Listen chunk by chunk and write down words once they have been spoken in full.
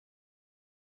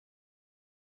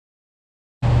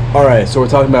All right, so we're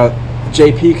talking about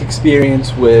Jay Peak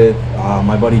experience with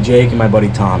my buddy Jake and my buddy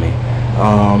Tommy.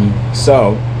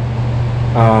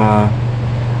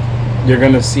 You're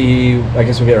gonna see. I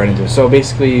guess we'll get right into it. So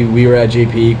basically, we were at Jay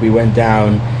Peak. We went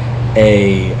down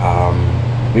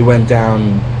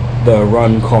the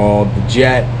run called the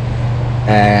Jet,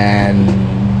 and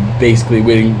basically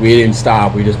we didn't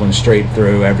stop. We just went straight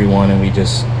through everyone, and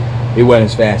we went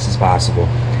as fast as possible.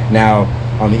 Now,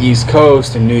 on the East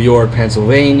Coast in New York,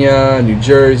 Pennsylvania, New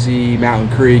Jersey,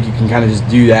 Mountain Creek, you can kind of just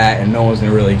do that and no one's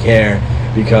going to really care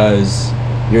because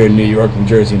you're in New York, New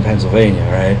Jersey, and Pennsylvania,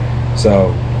 right?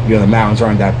 So, you know, the mountains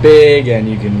aren't that big and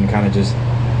you can kind of just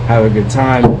have a good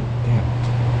time.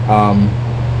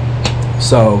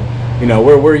 So, you know,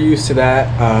 we're used to that,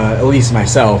 at least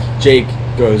myself. Jake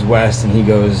goes west and he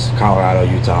goes Colorado,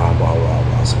 Utah, blah, blah,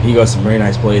 blah. So he goes some very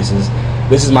nice places.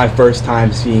 This is my first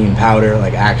time seeing powder,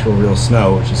 like actual real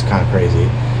snow, which is kind of crazy.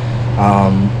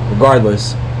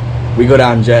 Regardless, we go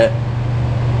down Jay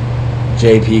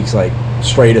Peak's like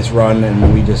straightest run,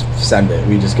 and we just send it.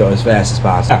 We just go as fast as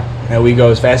possible. And we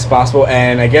go as fast as possible,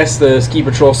 and I guess the ski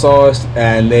patrol saw us,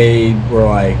 and they were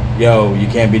like, yo, you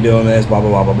can't be doing this, blah, blah,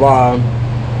 blah, blah,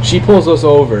 blah. She pulls us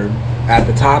over at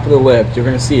the top of the lift. You're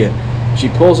going to see it. She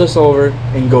pulls us over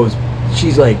and goes,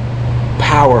 she's like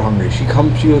power hungry. She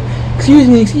comes, she goes, excuse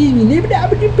me,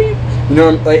 you know,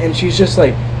 like, and she's just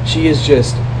like, she is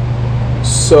just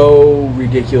so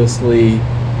ridiculously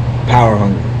power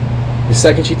hungry. The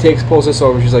second she pulls us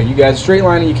over, she's like, you guys straight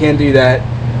lining, you can't do that.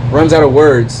 Runs out of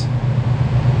words,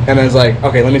 and then it's like,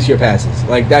 okay, let me see your passes.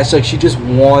 Like, that's like, she just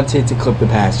wanted to clip the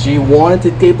pass. She wanted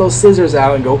to take those scissors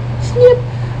out and go snip.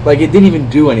 Like, it didn't even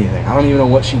do anything. I don't even know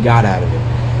what she got out of it.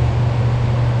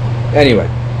 Anyway,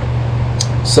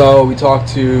 so we talked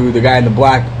to the guy in the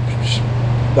black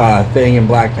thing in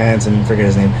black pants, and forget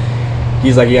his name.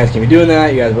 He's like, you guys can't be doing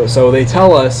that, you guys. So they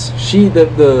tell us,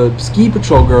 the ski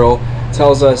patrol girl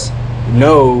tells us,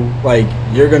 no, like,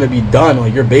 you're gonna be done,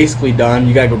 like, you're basically done,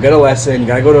 you gotta go get a lesson, you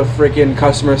gotta go to freaking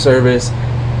customer service.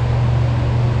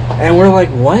 And we're like,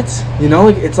 what? You know,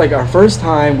 like, it's like our first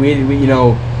time. We you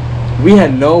know, we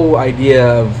had no idea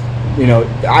of, you know,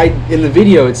 in the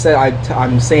video it said,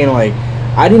 I'm saying, like,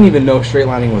 I didn't even know straight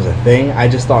lining was a thing. I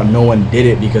just thought no one did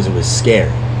it because it was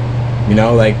scary. You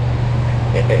know, like,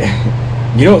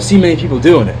 you don't see many people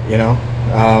doing it, you know?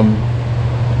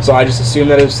 So I just assumed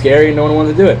that it was scary and no one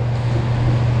wanted to do it.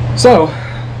 So,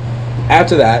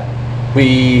 after that,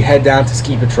 we head down to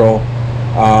ski patrol.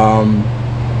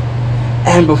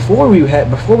 And before we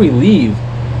leave,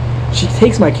 she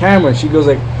takes my camera and she goes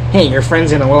like, hey, your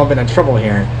friend's in a little bit of trouble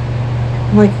here.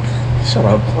 I'm like, shut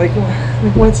up. Like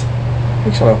what?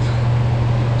 Like, shut up.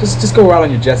 Just go out on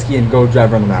your jet ski and go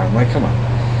drive around the mountain. Like, come on.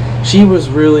 She was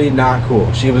really not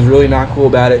cool. She was really not cool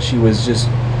about it. She was just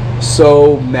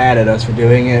so mad at us for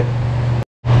doing it.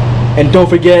 And don't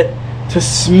forget to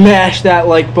smash that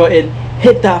like button,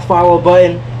 hit that follow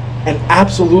button, and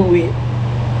absolutely...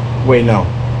 Wait, no.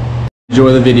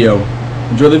 Enjoy the video.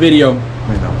 Enjoy the video.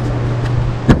 Wait, no.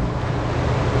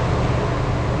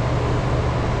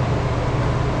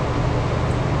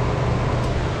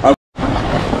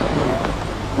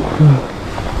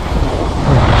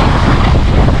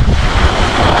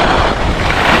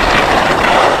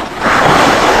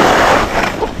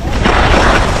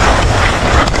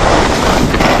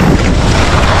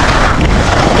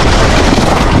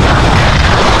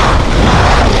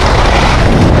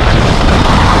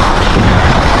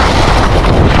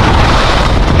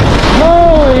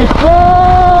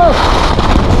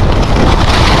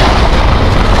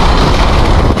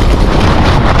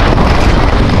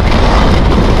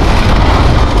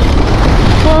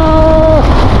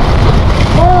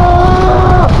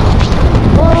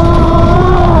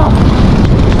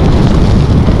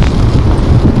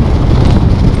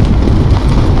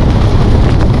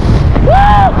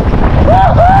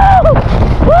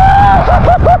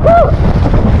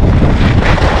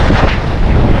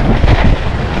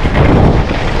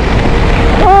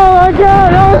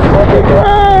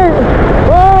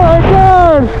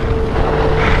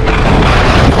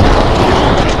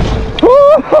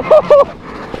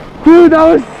 Dude, that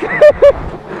was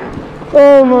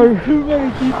oh my, too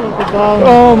many people at the bottom.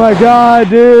 Oh my god,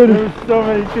 dude. There's so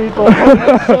many people.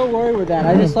 I'm so worried with that.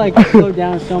 I just like slowed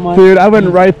down so much. Dude, I went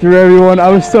right through everyone. I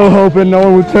was so hoping no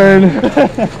one would turn.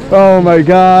 Oh my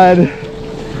god.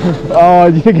 Oh,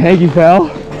 do you think Hanky fell?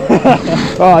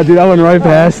 Oh, dude, I went right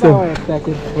past him. I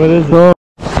expected. What is it? Oh.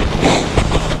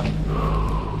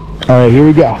 Alright, here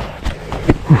we go.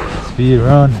 Speed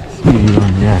run. Speed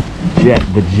run, yeah.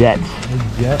 The jet.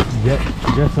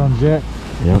 Jets on jet.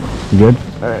 Yep. You good?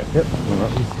 Alright. Yep.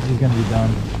 He's gonna be done.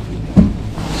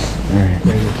 Alright,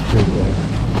 there is straight there.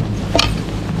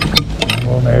 I'm a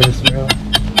little nervous, bro.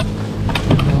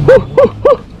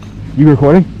 You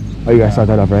recording? Oh, you guys start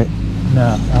that up, right?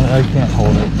 No, I can't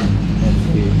hold it.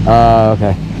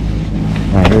 Okay.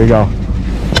 Alright, here we go.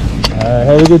 Alright,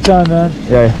 have a good time, man.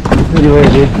 Yeah. See you later,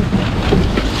 dude.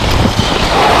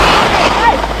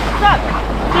 Hey, stop!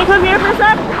 Can you come here for a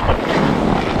sec?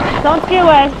 Don't ski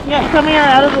away. Yeah, come here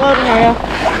out of the loading area.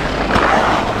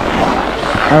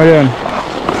 How are we doing?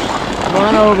 Come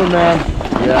on over, man.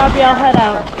 Copy, I'll head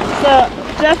out. So,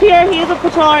 Jeff here, he's a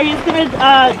patroller. He's going to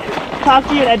talk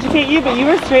to you and educate you, but you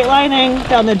were straight lining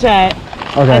down the jet.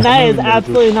 Okay. And that is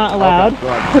absolutely not allowed.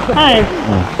 Hi.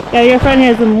 Yeah, your friend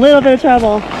here is in a little bit of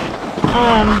trouble.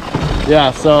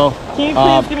 Yeah, so Can you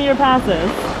please give me your passes?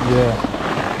 Yeah.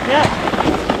 Yep.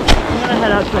 I'm going to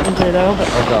head out to the injury though. But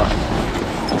okay.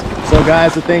 So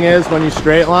guys, the thing is, when you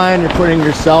straight line, you're putting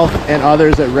yourself and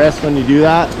others at risk when you do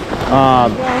that.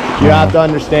 You have to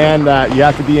understand that you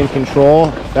have to be in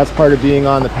control. That's part of being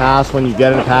on the pass. When you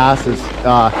get in a pass, is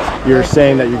you're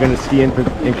saying that you're going to ski in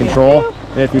control.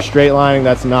 And if you're straight lining,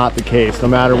 that's not the case, no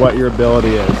matter what your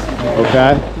ability is.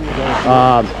 Okay?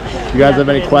 You guys have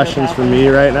any questions for me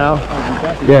right now?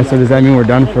 Yeah, so does that mean we're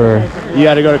done for... You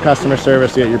got to go to customer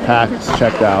service to get your packs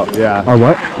checked out. Yeah. Our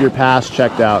what? Your pass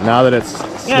checked out. Now that it's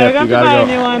snipped, yeah, you're going to have to buy go. a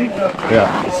new one.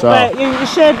 Yeah, so. But you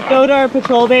should go to our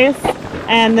patrol base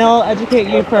and they'll educate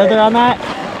you further on that.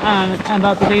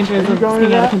 About the dangers of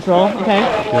skiing out of control, okay?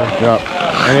 Yep.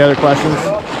 Any other questions?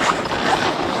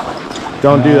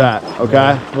 Don't do that,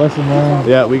 okay? Lesson learned.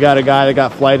 Yeah, we got a guy that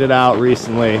got flighted out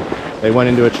recently. They went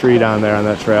into a tree down there on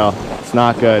that trail. It's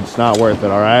not good. It's not worth it,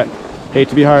 all right? Hate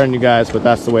to be hard on you guys, but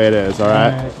that's the way it is, all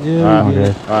right? Yeah.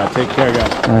 Okay. All right, take care,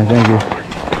 guys. Alright, thank you.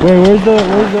 Wait, where's the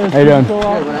How you doing?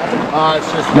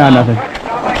 It's just No, nothing.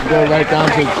 go right down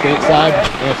to the state side,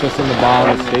 and it's just in the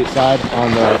bottom of the state side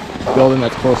on the building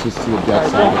that's closest to the jet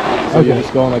side. So you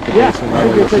just go in like the basement right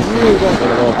where you'll see some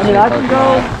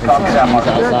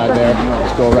outside there.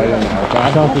 Just go right in there,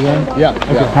 okay? Talk again? Yeah.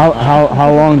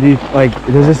 How long do you, like,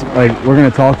 does this, like, we're gonna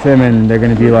talk to them and they're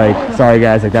gonna be like, sorry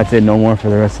guys, like that's it, no more for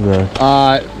the rest of the...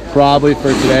 Probably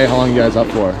for today. How long are you guys up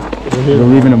for? We're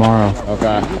leaving tomorrow.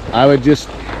 Okay. I would just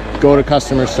go to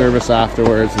customer service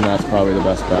afterwards, and that's probably the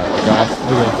best bet. Okay.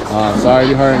 Sorry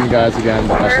to be hard on you guys again,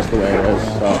 but that's just the way it is.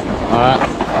 So, all right.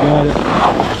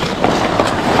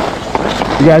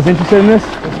 You guys interested in this?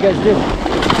 What you guys do?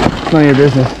 It's none of your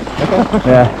business.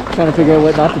 Yeah. Trying to figure out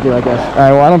what not to do, I guess.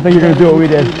 Alright, well I don't think you're gonna do what we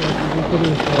did.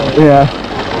 Yeah.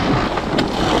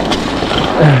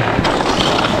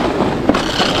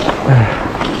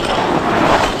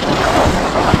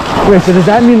 Wait, so does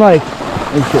that mean like...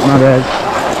 Oh shit, my bad.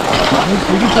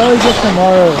 We can probably get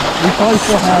tomorrow. We probably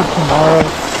still have tomorrow.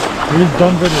 We're just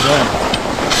done for today.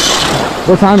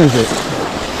 What time is it?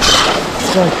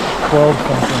 It's like 12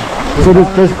 something. So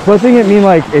does clipping it mean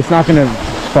like it's not gonna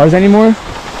fuzz anymore?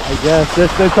 I guess. They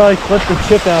probably clipped the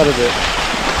chip out of it.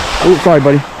 Oh, sorry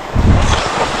buddy.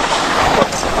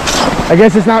 I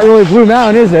guess it's not really Blue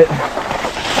Mountain, is it?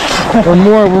 We're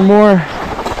more...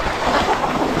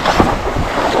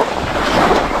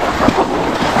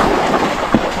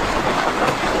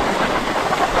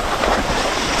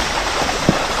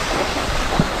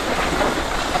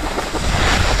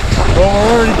 Well,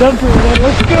 we're already done for today.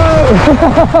 Let's go!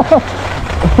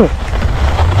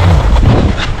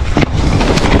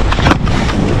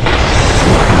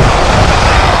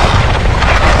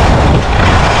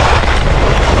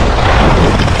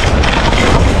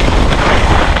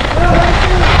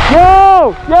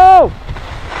 Yo! Yo!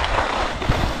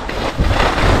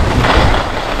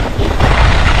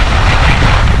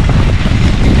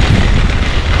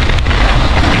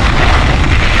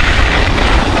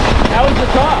 That was the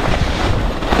talk.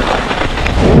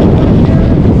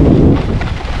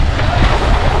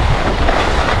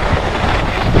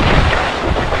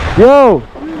 Yo!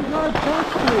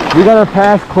 We got our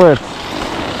pass clips.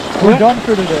 We're done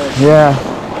for today. Yeah.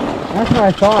 That's what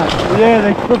I thought. Yeah,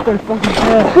 they clipped their fucking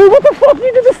head. Dude, what the fuck?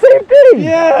 You did the same thing!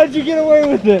 Yeah, how'd you get away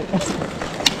with it?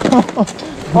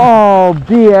 Oh,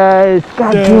 BS.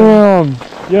 Goddamn.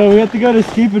 Yo, we have to go to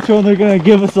ski patrol and they're gonna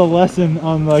give us a lesson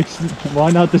on like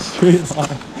why not the straight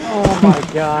line. Oh my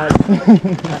god.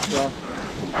 That's rough.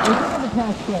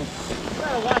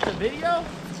 Watch a video?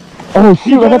 Oh, You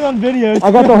shoot. got it on video.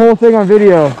 I got the whole thing on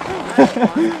video.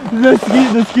 The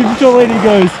ski patrol lady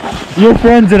goes, your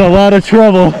friend's in a lot of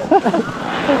trouble.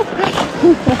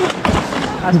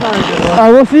 That's not a good one.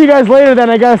 Alright, we'll see you guys later then,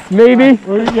 I guess. Maybe.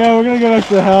 We're gonna go back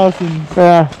to the house and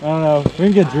Yeah. I don't know. We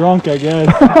can get drunk, I guess.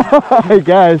 I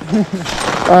guess.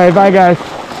 Alright, bye guys.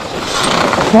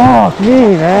 Fuck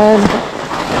me, man.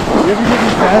 You ever get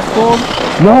your fast pulled?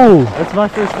 No. That's my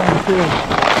first time too.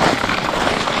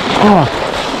 Oh.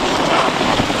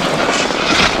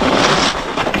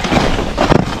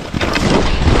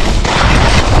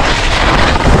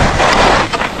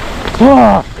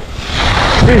 Fuck.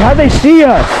 Dude, how'd they see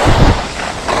us?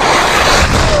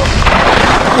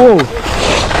 Whoa.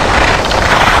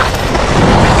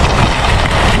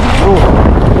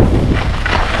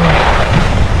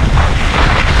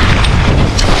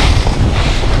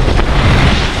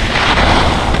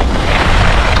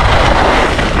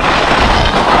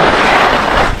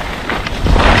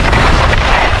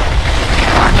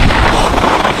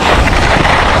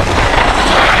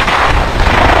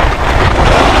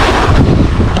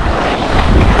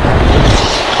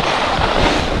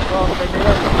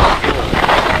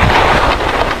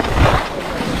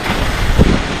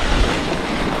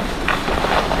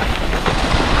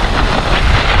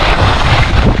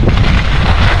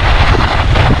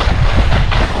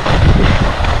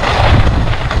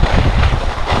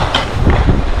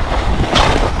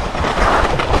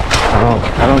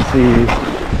 I don't see these.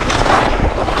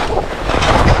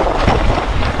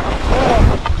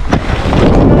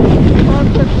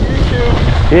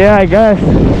 Yeah, I guess.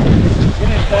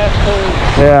 Getting fast pulled.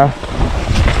 Yeah.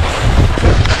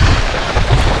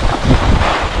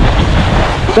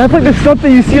 That's like the stuff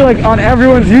that you see like on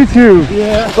everyone's YouTube.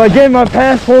 Yeah. Like getting my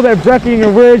pass pulled at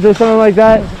Brecking Ridge or something like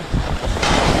that.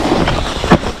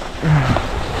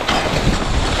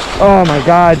 Oh my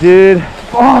god, dude.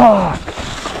 Fuck.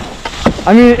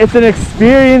 I mean, it's an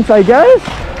experience, I guess.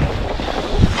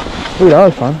 Ooh, that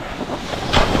was fun.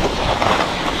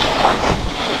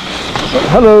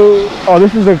 Hello. Oh,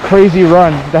 this is a crazy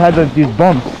run that had these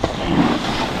bumps.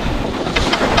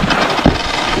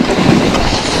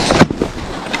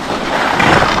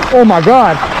 Oh my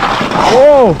god.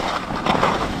 Whoa.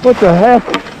 What the heck?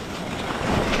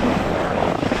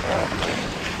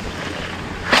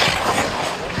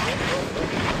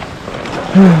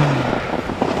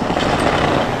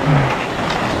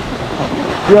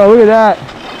 Yo, look at that.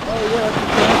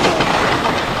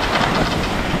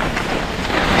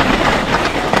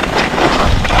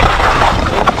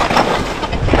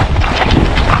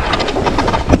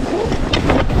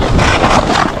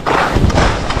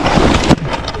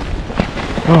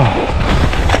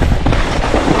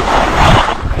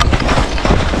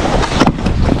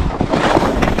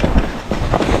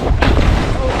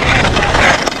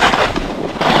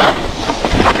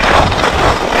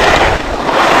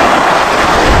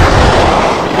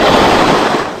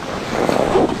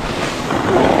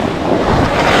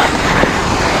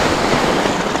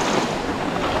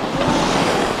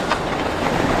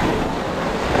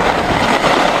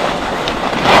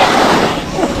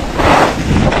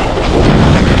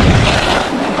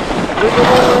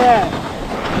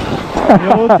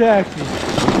 The old taxi.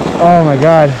 Oh my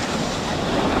god.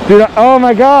 Dude, oh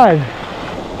my god.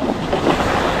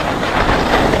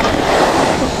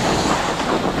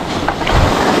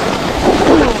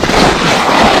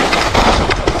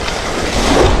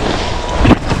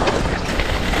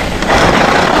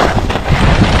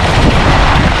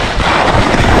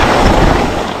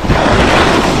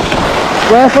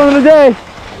 Last one of the day.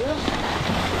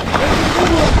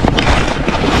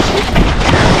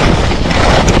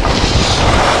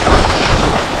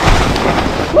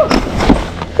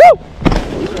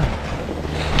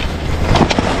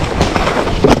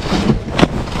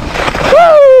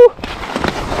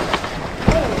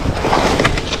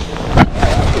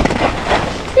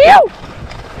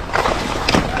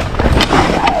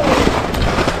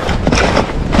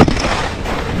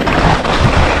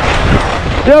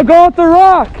 Yo, go up the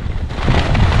rock!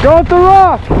 Go up the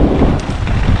rock!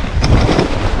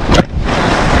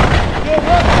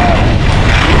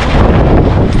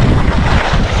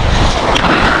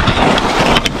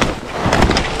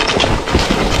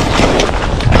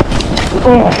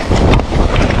 Oh.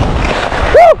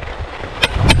 Woo.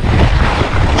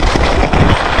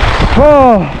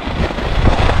 Oh.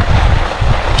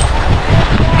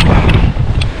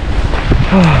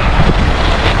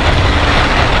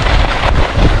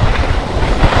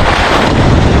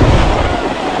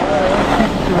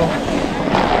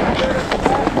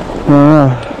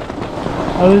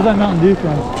 Oh, there's that Mountain Dew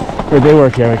from. Where'd they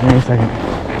work here? Wait, give me a second.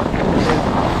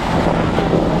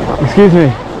 Excuse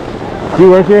me. Do you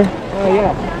work here? Oh,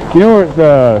 yeah. Do you know where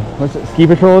the what's it, ski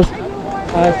patrol is?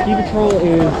 Ski patrol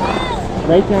is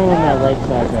right down on that right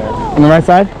side there. On the right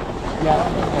side? Yeah.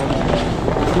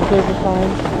 Two close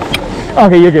signs.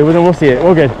 Okay, you're good. Well, then we'll see it.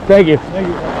 We're good. Thank you. Thank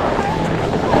you.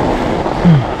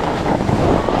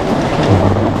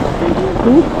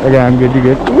 Okay, I'm good. You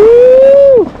good? Woo!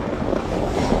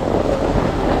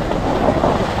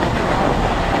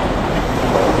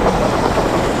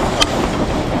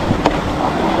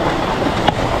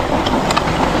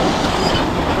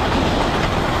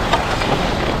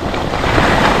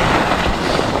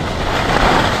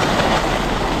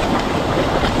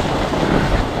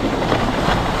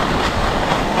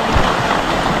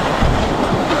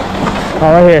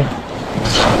 Oh, right here.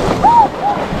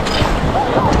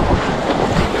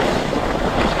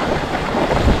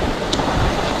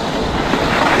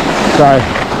 Sorry.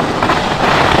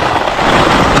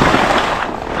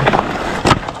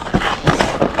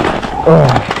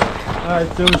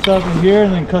 Alright, so we're stopping here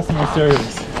and then customer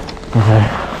service. Okay.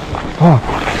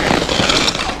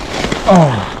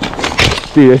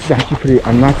 Oh. Dude, this is actually pretty.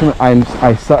 I'm not gonna.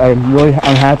 I'm really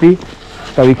unhappy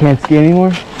that we can't ski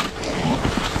anymore.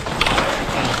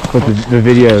 But the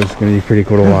video is gonna be pretty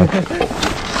cool to watch.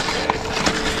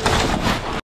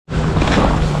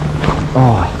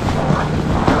 Oh.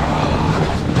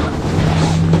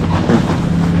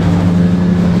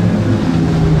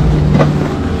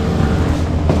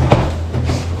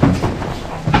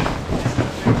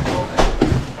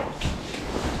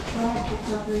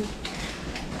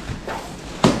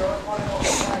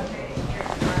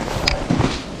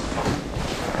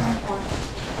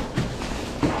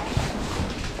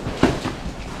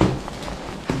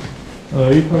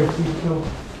 You probably see so.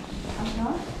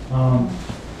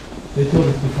 They told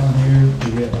us to come here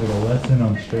to get like a lesson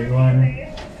on straight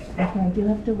lining. Okay, you'll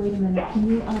have to wait a minute. Can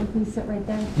you please sit right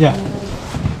there? Yeah.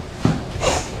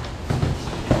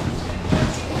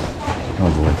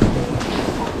 Oh boy.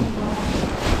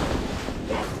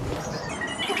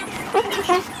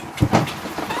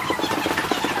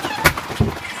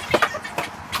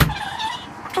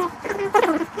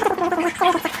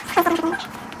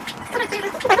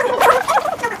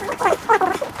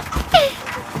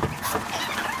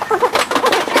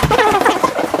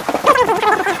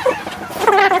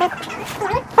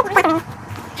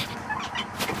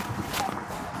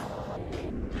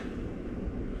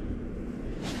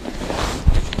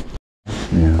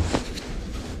 Yeah.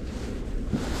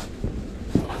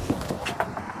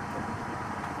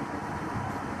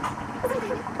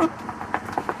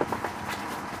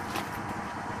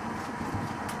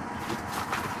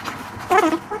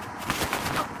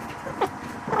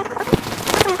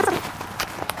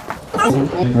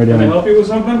 Can I help you with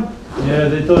something? Yeah,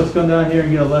 they told us to come down here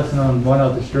and get a lesson on why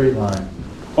not the straight line.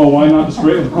 Oh, why not the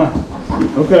straight line?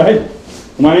 Okay.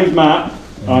 My name's Matt.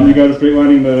 You guys are straight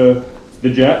lining the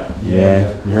jet? Yeah.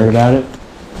 You heard about it?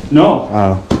 No.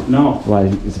 Oh. No. Why?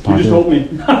 Is it You just popular? told me.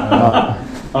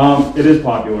 It is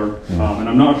popular, and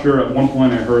I'm not sure. At one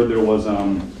point, I heard there was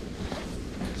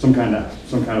some kind of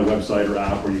website or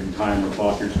app where you can time or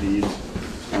clock your speeds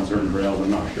on certain trails.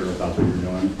 I'm not sure if that's what you're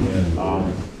doing.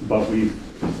 Yeah. But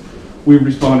we've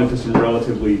responded to some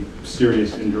relatively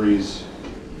serious injuries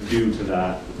due to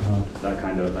that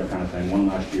kind of thing. One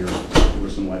last year, there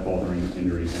was some life-altering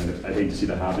injuries, and I'd hate to see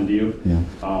that happen to you. Yeah.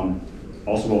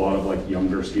 Also, a lot of like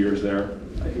younger skiers there.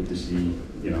 I hate to see,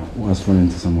 you know. Let's run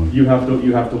into someone. You have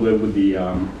to live with the, you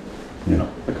know,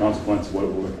 the consequence of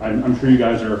what I'm sure you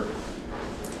guys are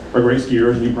great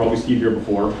skiers, and you probably skied here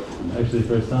before. Actually,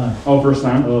 first time. Oh, first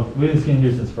time? Well, we've been skiing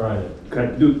here since Friday.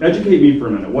 Okay, dude, educate me for a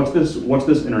minute. What's this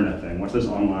internet thing? What's this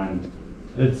online?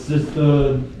 It's just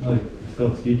it's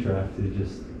called ski track. To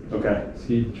just Okay.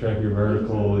 ski track your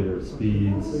vertical, your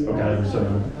speeds. Okay,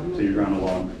 everything. so you're going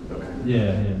along. Okay.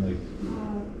 Yeah, like.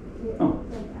 Oh.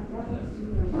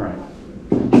 All right.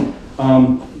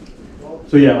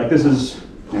 So yeah, like this is,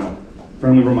 you know,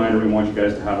 friendly reminder. We want you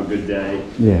guys to have a good day.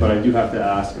 Yeah. But I do have to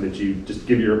ask that you just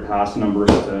give your pass numbers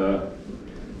to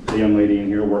the young lady in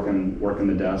here working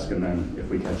the desk, and then if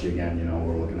we catch you again, you know,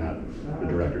 we're looking at the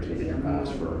director taking your pass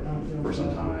for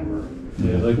some time or.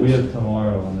 Yeah, like we have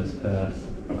tomorrow on this pass.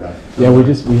 Okay. Yeah,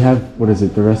 we have, what is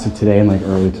it, the rest of today and like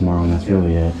early tomorrow, and that's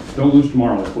really it. Don't lose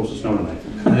tomorrow. It's supposed to snow tonight.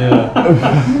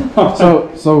 Yeah. So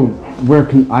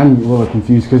I'm a little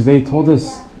confused because they told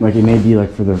us like it may be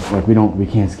like for the we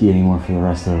can't ski anymore for the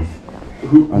rest of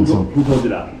Who told you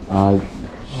that?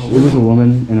 it was a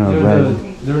woman in a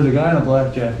red. There was a guy in a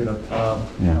black jacket up top.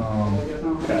 Yeah.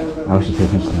 Okay. I should pay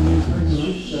attention to the names.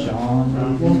 Sean.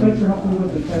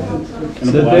 In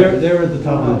a black- They were at the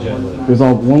top of the jet lift. There's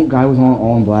one guy was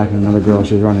all in black and another girl.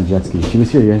 She was riding a jet ski. She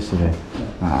was here yesterday.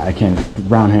 I can't.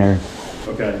 Brown hair.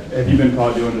 Okay. Have you been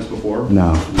caught doing this before?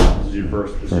 No. This is your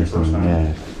first time.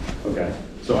 Yeah. Okay.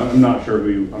 So I'm not sure who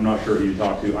you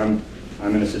talked to. I'm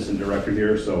an assistant director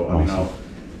here, so I mean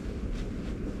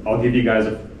I'll give you guys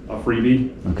a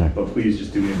freebie. Okay. But please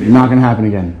just do me a favor. Not gonna happen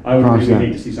again. I would Promise really you.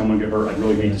 hate to see someone get hurt. I'd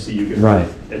really hate to see you get Right.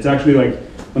 hurt. It's actually like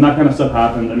when that kind of stuff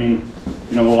happens. I mean,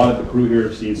 you know, a lot of the crew here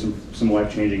have seen some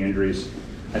life-changing injuries.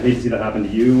 I'd hate to see that happen to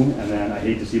you, and then I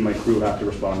hate to see my crew have to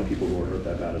respond to people who are hurt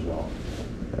that bad as well.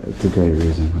 It's a great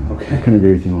reason. Okay. I couldn't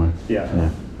agree with you more. Yeah. Yeah.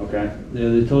 Okay. Yeah,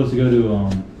 they told us to go to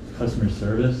customer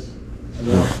service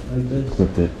about like this.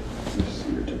 Flipped it. Let's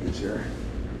see your tickets here.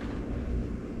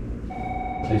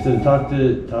 They said talk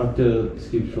to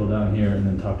Ski Patrol down here and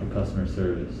then talk to customer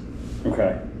service.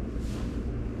 Okay.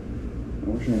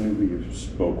 Which one who you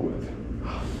spoke with?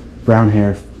 Brown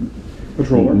hair,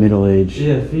 Patroller? middle age.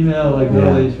 Yeah, female like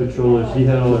middle-aged patroller. She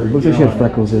had all her. Looks like she had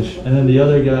freckles-ish. And then the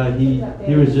other guy, he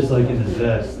was just like in his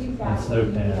vest and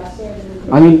snow pants.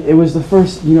 I mean, it was the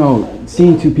first, you know,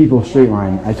 seeing two people straight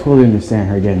line. I totally understand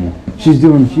her getting. She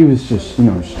was just, you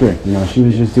know, strict. You know, she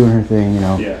was just doing her thing. You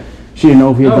know. Yeah. She didn't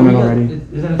know if he had done it already.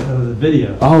 Isn't it the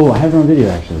video? Oh, I have it on video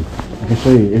actually. I can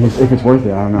show you if it's worth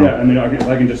it. I don't know. Yeah, I mean, I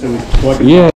can just at least collect it.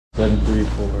 Yeah.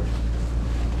 734.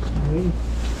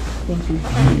 Thank you.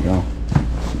 There you go.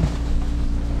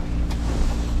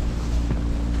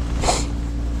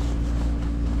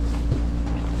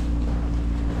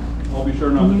 I'll be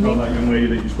sure not to tell that young lady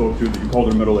that you spoke to that you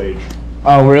called her middle-aged.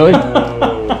 Oh, really?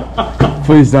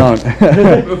 Please don't.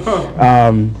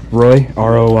 Roy,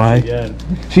 R-O-Y. Again.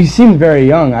 She seemed very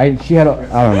young. I don't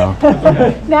know.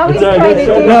 Now he's trying to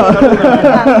do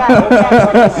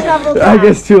I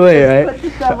guess too late,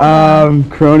 right?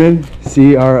 Cronin,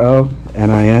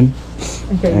 C-R-O-N-I-n.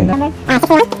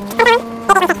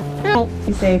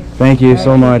 Be safe. Thank you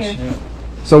so much.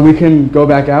 So we can go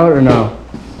back out or no?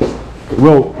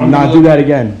 We'll not do that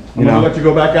again. I'm gonna let you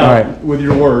go back out All right. with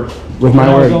your word. With my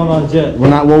Now we're word. going on jet. We're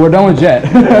not. Well, we're done with Jet.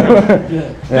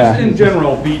 Just in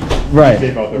general, be Right.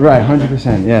 safe out there. Right.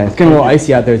 100%. Yeah. It's getting a little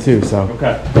icy out there too. So.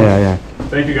 Okay. Yeah.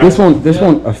 Thank you guys. This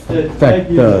won't affect thank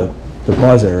you. the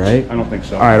buzzer, right? I don't think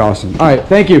so. All right. Awesome. All right.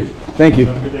 Thank you. Thank you.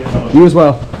 Have a good day, fellas. You as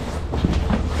well.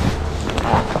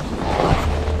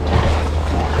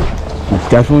 We've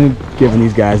definitely given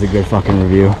these guys a good fucking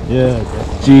review. Yeah.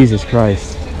 Jesus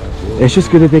Christ. It's just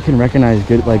good that they can recognize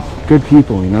good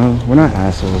people, you know? We're not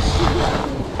assholes.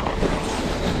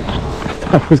 I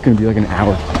thought it was gonna be like an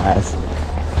hour class.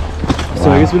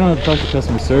 So I guess we don't have to talk to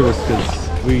customer service because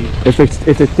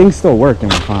If the things still work, then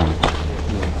we're fine.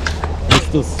 we're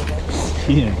still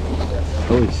skiing.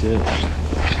 Holy shit.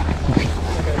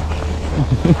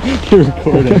 You're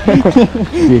recording.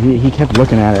 Dude, he kept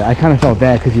looking at it. I kind of felt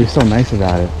bad because he was so nice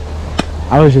about it.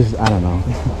 I don't know.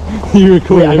 You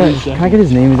record Wait, every can I get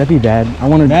his name? Would that be bad? I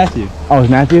wanted Matthew. Oh, it's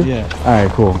Matthew? Yeah. All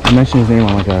right, cool. I mentioned his name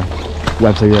on like a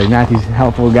website. You're like, Matthew's a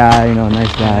helpful guy, you know,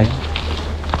 nice guy.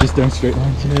 Just don't straight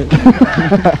line shit.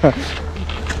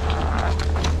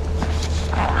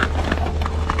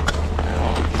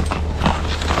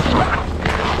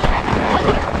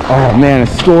 Oh man, a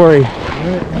story.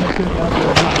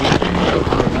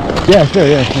 Yeah, sure,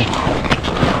 yeah, sure.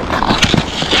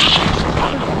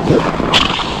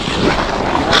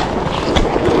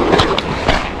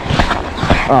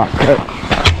 Oh, crap.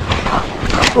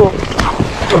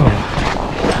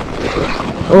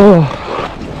 Oh.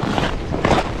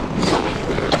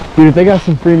 Dude, if they got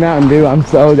some free Mountain Dew, I'm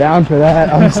so down for that.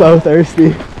 I'm so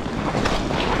thirsty.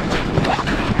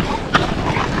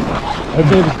 I'd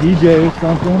say the DJ or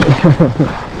something.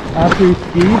 After you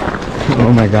ski.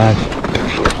 Oh my gosh.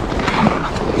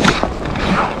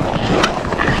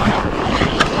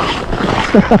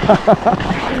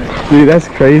 Dude, that's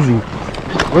crazy.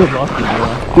 We're lucky,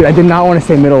 bro. Dude, I did not want to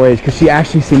say middle age because she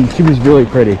actually seemed, she was really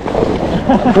pretty.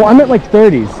 Well, I meant like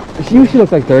 30s. She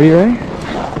looked like 30, right?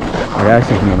 I gotta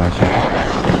something on that shit.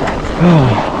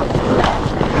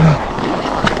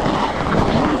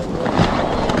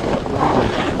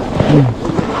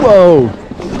 Whoa!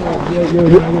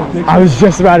 I was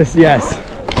just about to say yes.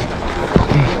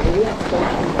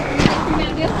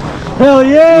 Hell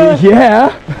yeah!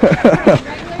 Yeah!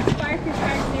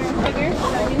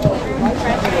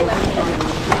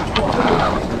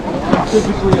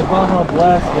 Typically a Baja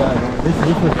Blast guy. This is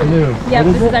new. Yeah,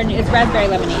 this is our new. It's raspberry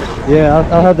lemonade. Yeah,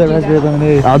 I'll have that raspberry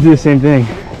lemonade. I'll do the same thing.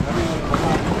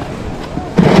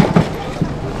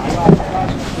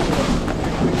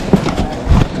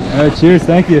 All right, cheers.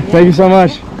 Thank you. Thank you so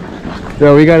much.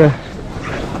 Yo, we gotta.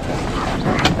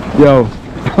 Yo,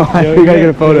 we gotta get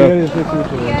a photo.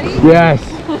 Yes.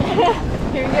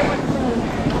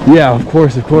 Yeah, of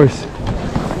course, of course.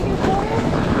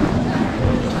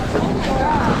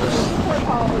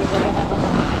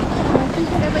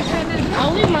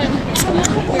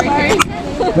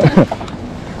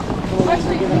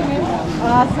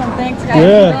 Awesome. Thanks, guys.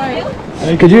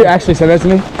 Yeah. Could you actually send that to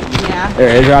me? Yeah. Or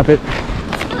airdrop it?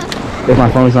 If my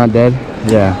phone's not dead?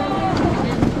 Yeah.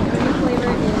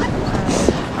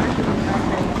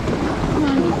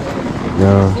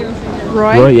 Yo.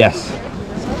 Roy? Yes.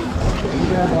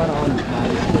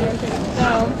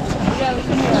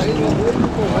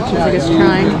 Looks like it's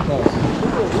trying.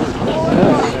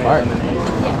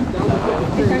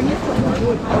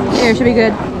 Here, should be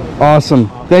good. Awesome.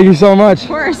 Thank you so much. Of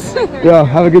course. Yo,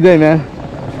 have a good day, man.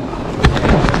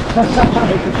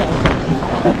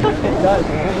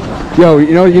 Yo,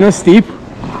 you know Steep?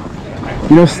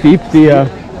 You know Steep, the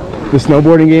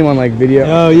snowboarding game on like video?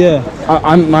 Oh yeah.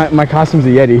 My costume's a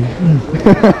Yeti.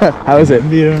 How is it?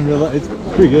 It's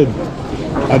pretty good.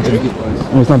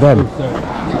 Oh, it's not bad.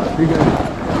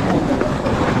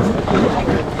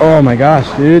 Oh my gosh,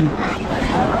 dude.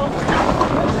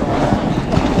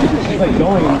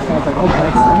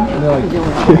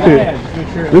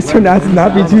 This turned out to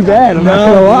not be too bad, I'm not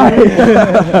gonna lie.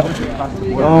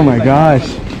 Oh my gosh.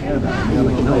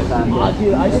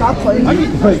 I stopped playing. I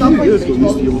used to be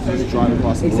able to just drive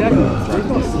across the board.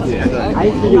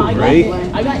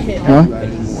 I got hit. Huh?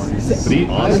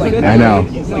 I know.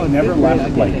 Never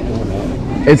left like.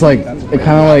 It's like, it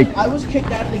kind of like, I was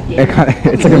kicked out of the game.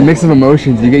 it's like a mix of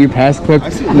emotions. You get your pass clipped.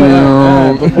 Before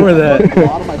that,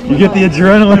 you get the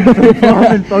adrenaline from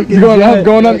farming fucking You're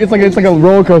going up. It's like a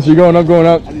roller coaster. You're going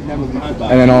up, and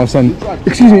then all of a sudden,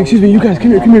 excuse me, you guys, come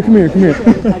here.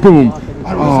 Boom.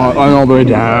 Oh, I'm all the way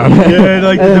down. Yeah,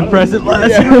 like the depressant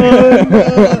last one.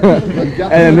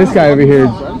 And then this guy over here,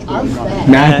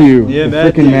 Matthew, Yeah, the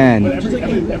Matthew. freaking man.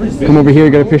 Come over here,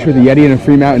 get a picture with a Yeti and a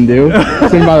free Mountain Dew.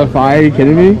 Sitting by the fire. Are you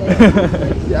kidding me?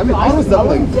 Yeah, I mean, honestly, that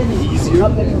like easier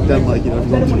than like, you know, if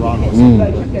you go to Toronto.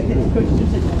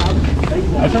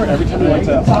 I remember every time we went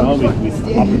to Hano, we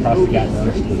hopped across the gas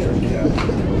station.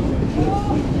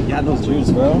 Yeah, those cheers,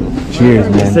 bro. Cheers,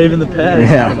 man. Saving the past.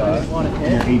 Yeah.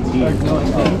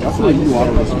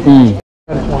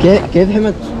 Give him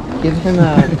a.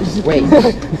 Wait.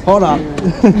 Hold up.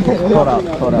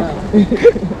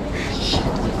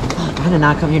 I did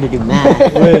not come here to do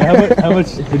math. Wait, how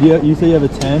much did you say you have a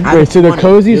 10? Wait, so the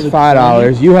cozy's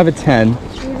 $5. You have a 10.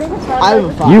 I have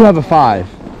a 5. You have a 5,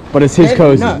 but it's his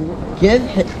cozy. No,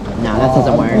 no, that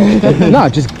doesn't work. No,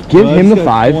 just give him the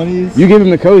 5. 20s. You give him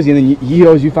the cozy, and then he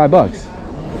owes you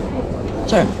 $5.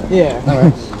 Sure. Yeah.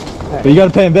 Alright. But you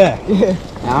gotta pay him back.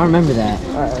 I don't remember that.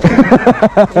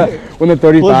 When they're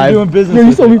 35. Plus you're doing business No, you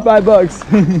with sold me him.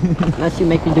 $5. Unless you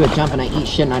make me do a jump and I eat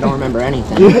shit and I don't remember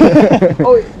anything.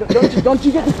 Oh, wait, don't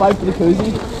you get the 5 for the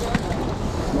cozy?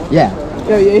 Yeah.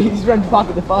 Yeah, he's trying to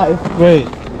pocket the 5. Wait.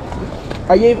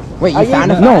 I gave. Wait, you I gave-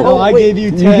 found a No. Oh, I wait. gave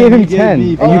you 10. You gave him he 10.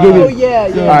 me And you gave Oh him. yeah.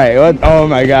 Alright, what? Oh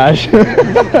my gosh.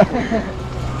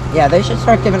 Yeah, they should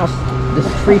start giving us this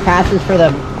free passes for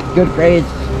the good grades.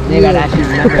 They gotta actually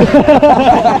remember.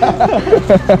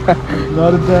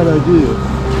 Not a bad idea.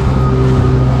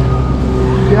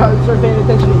 You know, start paying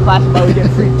attention in class, but we get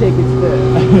free tickets to.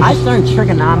 I learned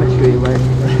trigonometry, where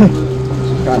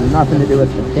it's got nothing to do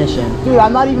with addition. Dude,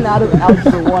 I'm not even out of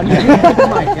algebra 1. Oh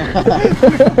my god.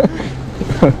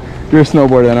 You're a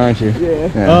snowboarder then, aren't you?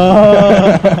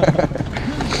 Yeah.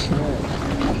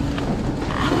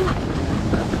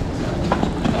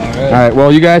 Alright,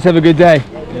 well, you guys have a good day.